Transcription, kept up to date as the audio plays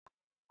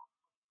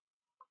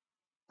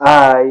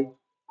Hi,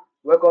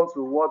 welcome to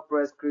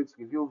WordPress scripts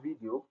review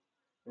video.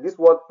 In this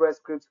WordPress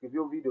scripts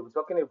review video, we're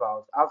talking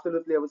about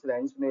absolutely everything I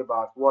need to know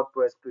about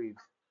WordPress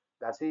scripts.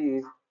 That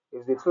is,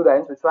 if the tool that I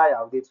need to try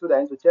out, the tool that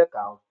I need to check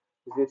out,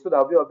 is the tool that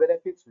will be of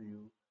benefit to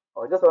you,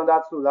 or just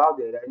another tool out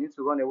there that you need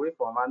to run away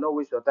from and not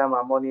waste your time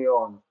and money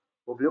on.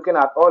 We'll be looking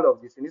at all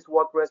of this in this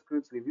WordPress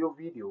scripts review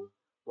video.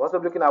 We're also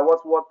looking at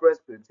what WordPress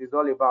scripts is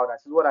all about.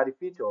 That is, what are the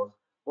features,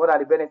 what are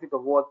the benefits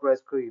of WordPress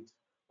scripts,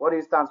 what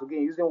it stands to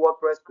gain using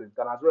WordPress scripts,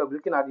 and as well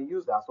looking at the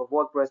users of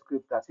WordPress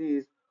scripts, that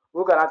is,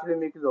 who can actually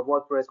make use of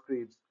WordPress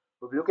scripts.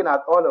 We'll be looking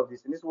at all of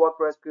this in this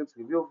WordPress scripts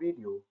review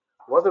video.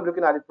 We're also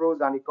looking at the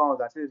pros and the cons,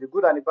 that is, the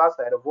good and the bad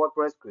side of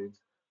WordPress scripts.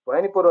 For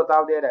any product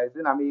out there that is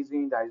doing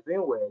amazing, that is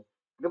doing well,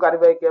 look at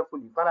it very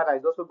carefully. Find out that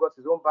it's also got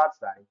its own bad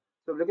side.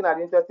 So we're looking at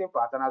the interesting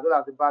part and as well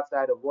as the bad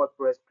side of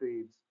WordPress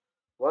scripts.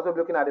 We're also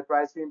looking at the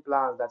pricing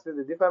plans, that is,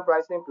 the different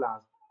pricing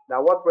plans that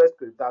WordPress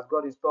script has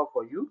got in store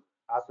for you,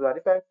 as to the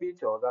different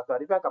features, as to the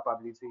different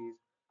capabilities,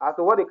 as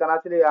to what they can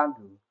actually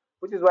handle,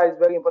 which is why it's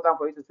very important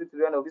for you to see to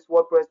the end of this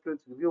WordPress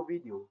script review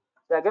video.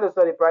 So I get to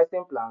study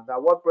pricing plans that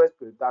WordPress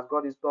script has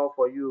got in store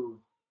for you.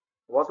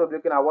 We're also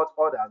looking at what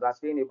others are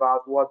saying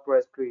about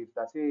WordPress scripts,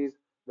 that is,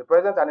 the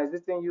present and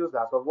existing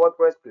users of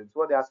WordPress scripts,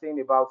 what they are saying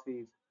about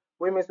it.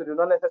 We means we do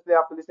not necessarily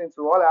have to listen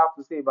to all I have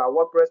to say about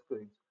WordPress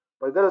scripts,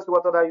 but you got to see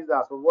what other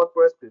users of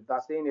WordPress scripts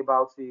are saying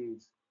about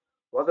it.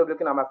 We're also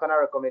looking at my final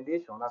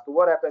recommendation as to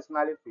what I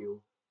personally feel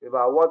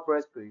about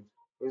WordPress scripts.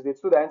 Is the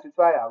tool that I need to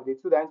try out, the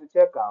tool that I need to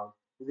check out,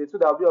 is the tool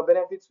that will be of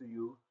benefit to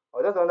you,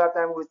 or just another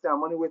time wasting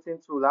and money wasting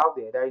tool out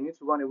there that you need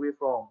to run away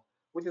from,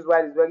 which is why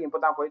it's very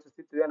important for you to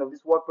stick to the end of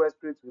this WordPress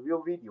scripts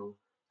review video.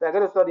 So I get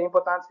to start the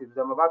important tips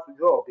I'm about to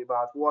drop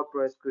about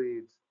WordPress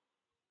scripts.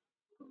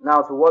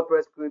 Now to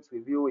WordPress scripts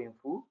review in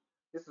full.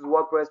 This is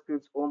WordPress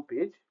scripts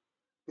homepage.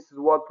 This is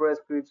WordPress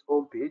scripts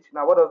homepage.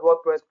 Now, what does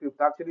WordPress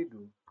scripts actually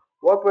do?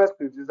 WordPress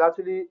scripts is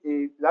actually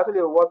a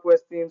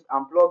WordPress themes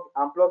and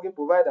plugin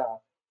provider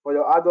for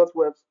your adult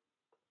website.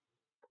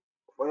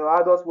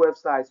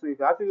 So if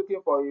you're actually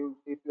looking for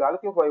if you are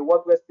looking for a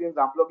WordPress themes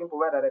and plugin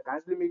provider that can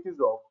actually make use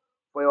of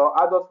for your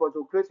adult for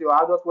to create your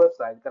adult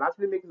website, you can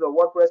actually make use of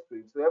WordPress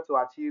scripts to help to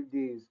achieve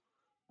this.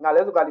 Now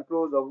let's look at the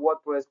pros of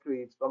WordPress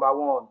scripts. Number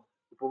one,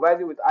 it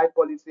provides you with high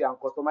quality and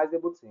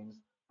customizable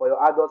themes for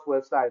your adult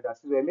website. That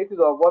is, when you make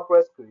use of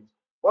WordPress scripts,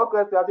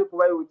 WordPress will actually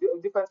provide you with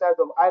different types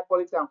of high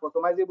quality and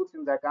customizable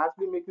themes that can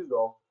actually make use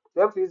of to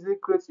help to easily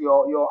create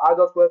your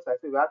adult website.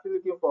 So if you're actually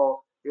looking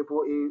for a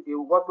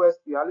WordPress,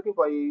 you are looking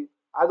for a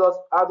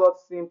adult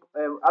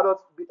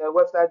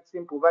website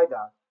sim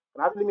provider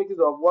can actually make use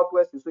of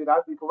WordPress. So it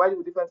actually provides you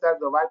with different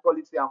types of high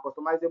quality and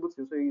customizable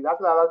things. So it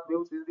actually allows you to be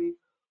able to easily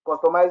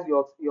customize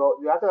your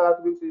you actually allows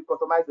you to be able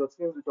to customize your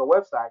themes with your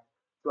website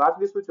to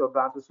actually suit your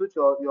brand, to suit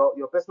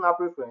your personal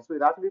preference. So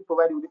it actually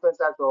provides you with different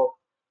types of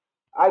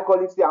high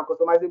quality and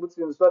customizable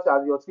themes such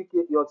as your tick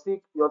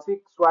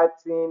swipe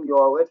theme,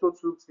 your retro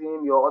tube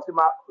theme, your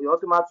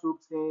ultima tube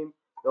theme,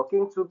 your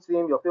king tube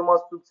theme, your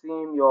famous tube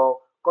theme, your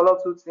color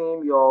tube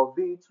theme, your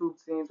v tube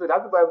theme. So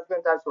that's why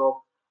different types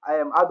of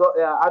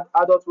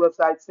adult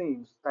website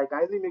themes that you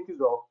can easily make use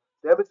of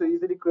to be able to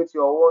easily create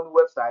your own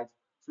website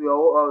to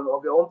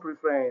of your own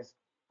preference.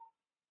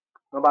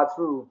 Number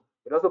two,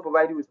 it also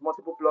provides you with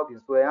multiple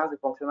plugins to enhance the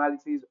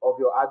functionalities of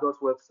your adult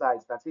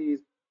website. That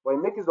is, when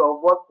you make use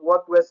of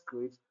WordPress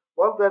scripts,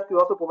 WordPress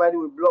will also provide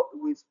you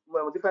with,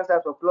 different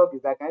types of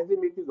plugins that can easily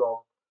make use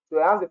of to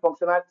enhance the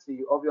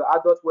functionality of your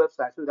adult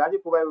website. So that you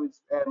provide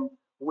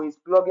with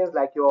plugins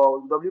like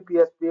your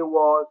WPS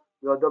Paywall,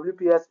 your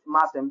WPS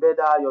Mass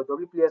Embedder, your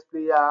WPS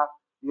Player,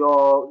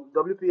 your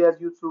WPS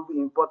YouTube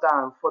Importer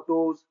and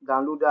Photos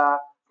Downloader,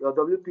 your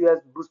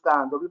WPS booster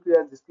and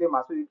WPS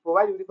disclaimer. So it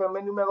provides you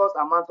different numerous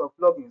amounts of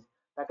plugins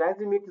that can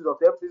actually make use of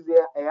to help to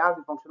enhance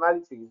the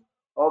functionalities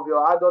of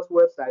your adult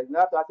website in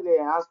order to actually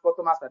enhance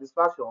customer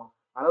satisfaction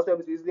and also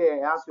able to easily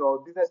enhance your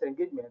business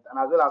engagement and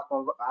as well as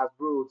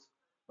growth.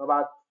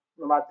 Number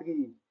number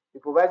three,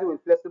 it provides you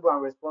with flexible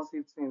and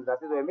responsive teams.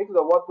 That is, when you make use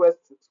of WordPress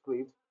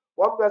scripts,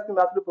 WordPress teams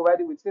actually provide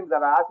you with teams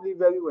that are actually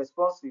very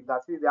responsive.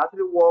 That is, they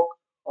actually work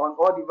on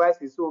all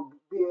devices. So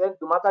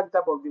no matter the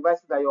type of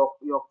devices that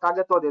your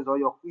target audience or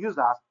your users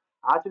are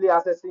actually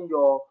accessing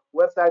your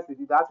website with,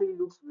 it actually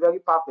looks very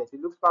perfect.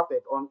 It looks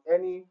perfect on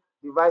any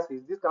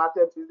devices. This can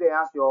actually help to easily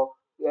enhance your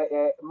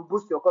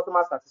boost your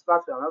customer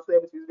satisfaction and also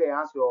able to easily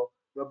enhance your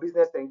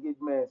business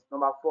engagement.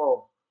 Number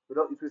four, it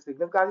will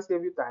significantly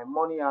save you time,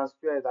 money, and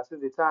stress. That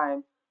is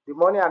the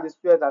money and the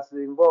stress that's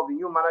involved in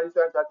you managing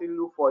trying to actually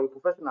look for a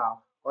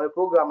professional or a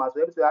programmer to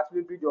able to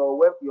actually build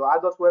your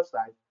adult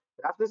website.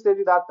 It actually saves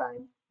you that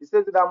time. It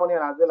saves you that money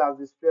and as well as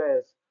the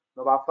stress.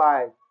 Number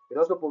five, it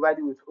also provides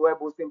you with web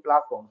hosting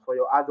platforms for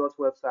your adult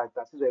website.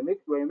 That is,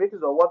 when you make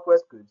use of WordPress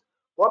scripts,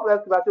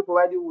 WordPress will actually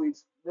provide you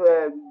with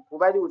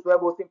web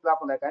hosting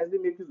platform that can easily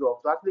make use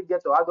of to actually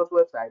get your adult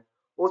website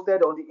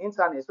hosted on the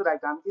internet so that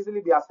it can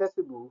easily be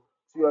accessible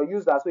to your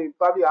users. So if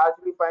probably are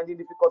actually finding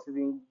difficulties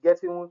in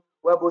getting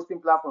web hosting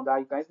platform that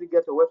you can easily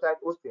get your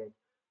website hosted,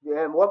 the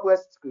WordPress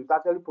script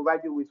actually provide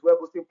you with web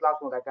hosting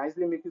platforms that can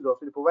easily make use of.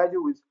 So they provide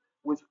you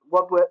with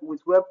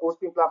web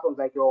hosting platforms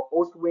like your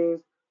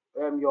Hostwings,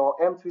 your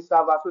M3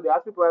 server. So they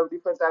actually provide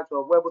different types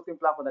of web hosting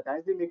platforms that can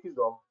easily make use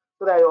of,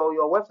 so that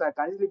your website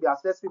can easily be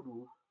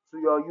accessible to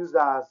your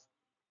users.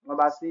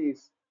 Number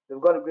six, they've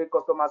got a great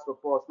customer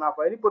support. Now,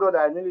 for any product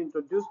that I'm newly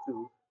introduced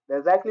to,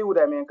 there's likelihood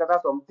I may encounter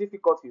some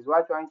difficulties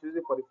while trying to use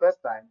it for the first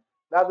time.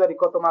 That's where the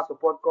customer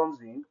support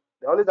comes in.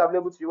 They're always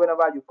available to you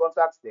whenever you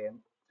contact them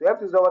to help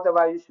you resolve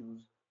whatever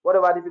issues,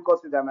 whatever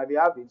difficulties that might be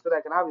having, so that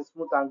I can have a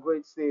smooth and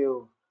great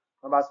sale.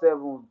 Number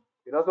seven,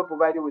 it also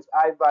provides you with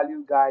high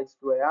value guides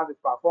to enhance the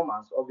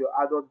performance of your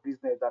adult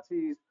business. That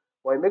is,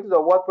 when it makes the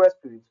WordPress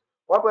script,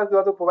 WordPress will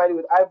also provide you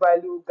with high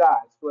value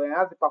guides to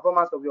enhance the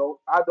performance of your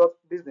adult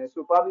business.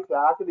 So probably if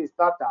you're actually a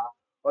starter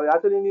or you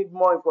actually need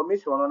more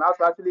information on how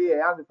to actually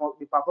enhance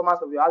the performance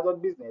of your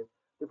adult business,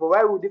 they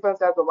provide you with different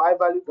types of high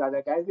value guides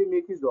that can easily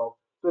make use of.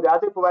 So they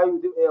actually provide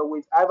you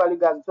with high value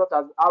guides such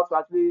as how to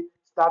actually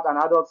start an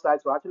adult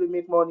site to actually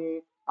make money,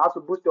 how to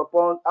boost your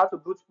phone, how to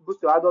boost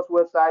your adult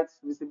website's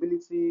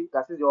visibility.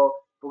 That is your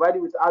provide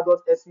you with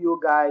adult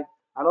SEO guide,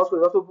 and also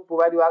it also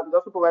provide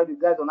you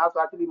guys on how to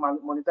actually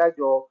monetize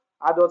your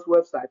adult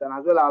website, and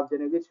as well as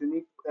generate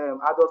unique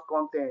adult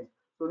content.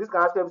 So this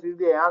can actually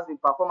easily enhance the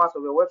performance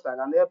of your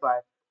website and thereby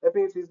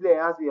helping you to easily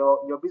enhance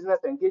your business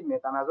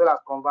engagement and as well as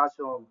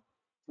conversion.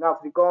 Now,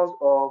 it becomes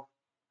of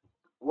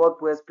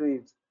WordPress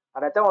scripts.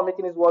 At the time of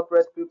making this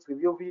WordPress scripts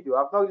review video,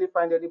 I've not really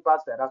found any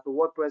bad side as to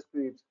WordPress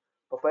scripts.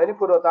 But for any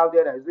product out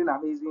there that is doing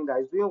amazing, that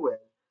is doing well,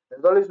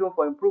 there's always room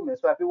for improvement.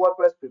 So I feel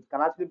WordPress scripts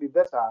can actually be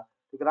better.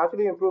 You can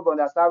actually improve on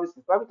their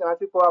services. Probably can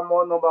actually cover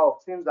more number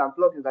of themes and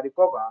plugins that they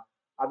cover,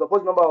 as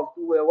opposed to number of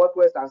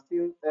WordPress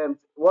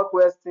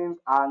themes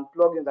and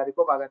plugins that they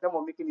cover at the time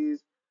of making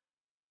this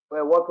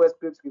WordPress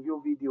scripts review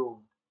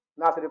video.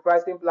 Now, to the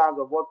pricing plans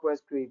of WordPress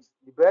scripts.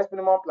 The best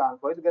minimum plan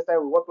for you to get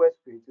started with WordPress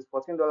scripts is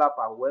 $14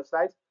 per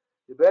website.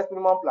 The best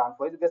minimum plan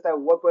for you to get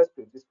started with WordPress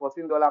scripts is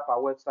 $14 per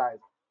website.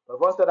 But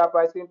once other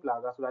pricing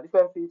plans, as to the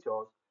different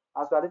features,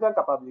 as to the different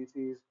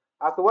capabilities,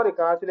 as to what they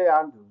can actually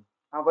handle,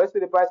 and for you to see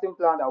the pricing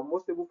plan that will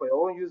most suitable for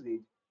your own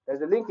usage,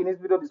 there's a link in this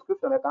video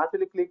description that you can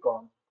actually click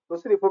on to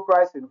see the full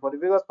pricing for the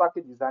various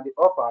packages and the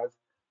offers,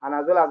 and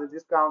as well as the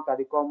discount that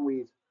they come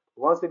with.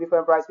 You want to see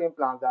different pricing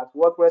plans that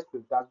WordPress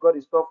script has got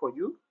in store for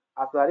you,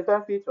 as to the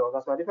different features,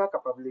 as to the different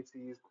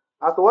capabilities,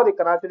 as to what they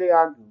can actually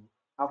handle.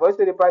 And for you to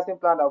see the pricing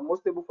plan that is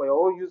most stable for your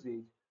own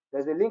usage,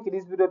 there's a link in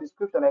this video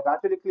description I can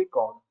actually click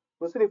on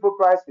to see the full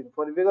pricing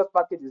for the various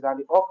packages and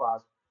the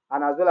offers,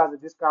 and as well as the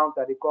discount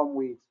that they come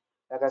with.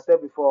 Like I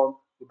said before,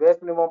 the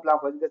best minimum plan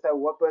for this website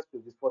WordPress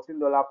script is $14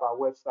 per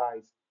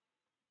website.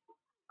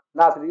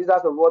 Now, to the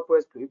users of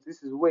WordPress scripts,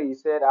 this is where he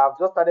said, I've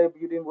just started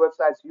building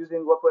websites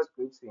using WordPress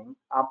scripting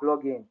and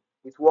plugin.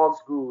 It works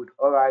good.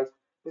 All right.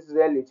 This is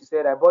Elliot. He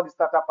said, I bought the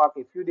starter pack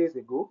a few days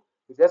ago.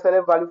 It's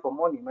excellent value for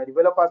money. My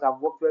developers have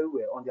worked very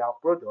well on their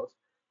products.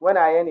 When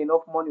I earn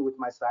enough money with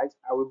my site,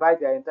 I will buy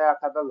their entire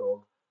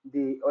catalog.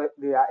 They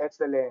are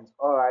excellent.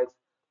 All right.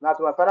 Now,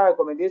 to my final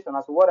recommendation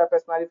as to what I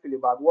personally feel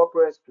about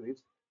WordPress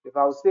scripts, if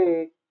I would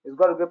say it's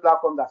got a great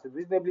platform that's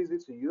reasonably easy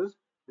to use,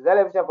 is that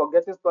efficient for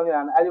getting stunning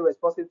and highly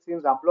responsive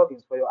themes and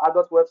plugins for your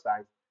adult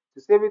website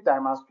to save you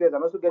time and stress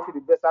and also get you the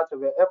best out of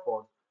your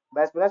effort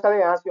by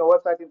exponentially enhancing your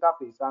website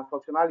interface and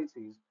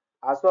functionalities,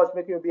 as such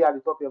making you be at the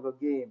top of your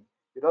game.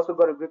 It also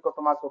got a great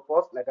customer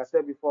support, like I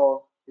said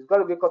before. It's got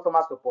a great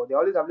customer support. They're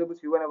always available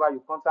to you whenever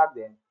you contact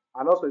them.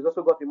 And also, it's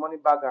also got a money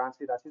back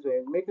guarantee. That is,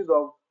 when you make use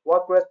of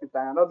WordPress script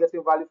and you're not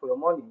getting value for your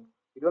money,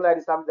 you don't like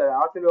the service that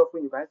they're actually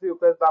offering, you can still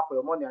request back for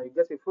your money and you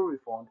get a full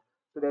refund.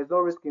 So there's no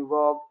risk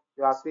involved.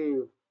 You are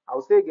safe. I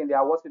will say again, they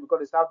are worth it because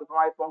they serve the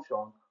primary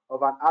function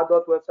of an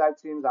adult website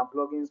teams and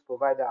plugins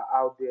provider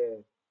out there.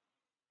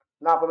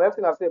 Now, from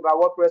everything I've said about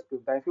WordPress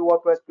script, I feel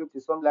WordPress script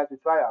is something like to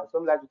try out,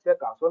 something like to check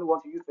out, something you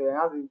want to use to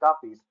enhance the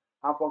interface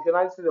and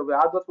functionalities of your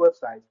adult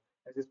website.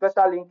 There's a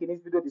special link in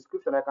this video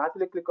description I can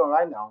actually click on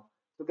right now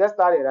to get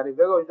started at a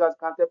very unusual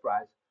discounted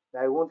price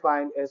that you won't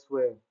find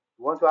elsewhere.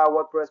 You want to have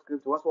WordPress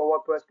script, you want to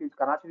what WordPress script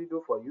can actually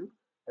do for you.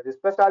 There's a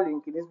special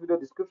link in this video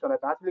description I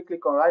can actually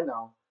click on right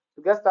now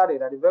to get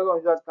started at a very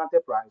unusual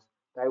discounted price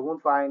that you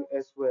won't find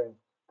elsewhere.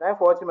 Thanks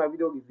for watching my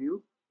video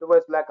review. Don't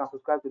forget to like and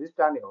subscribe to this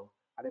channel.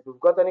 And if you've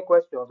got any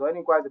questions or any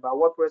inquiries about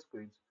WordPress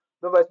scripts,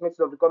 don't forget to make use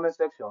of the comment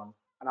section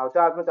and I'll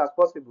try as much as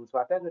possible to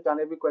attend to each and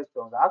every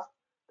question asked.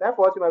 Thanks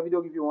for watching my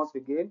video review once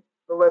again.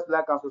 Don't forget to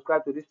like and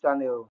subscribe to this channel.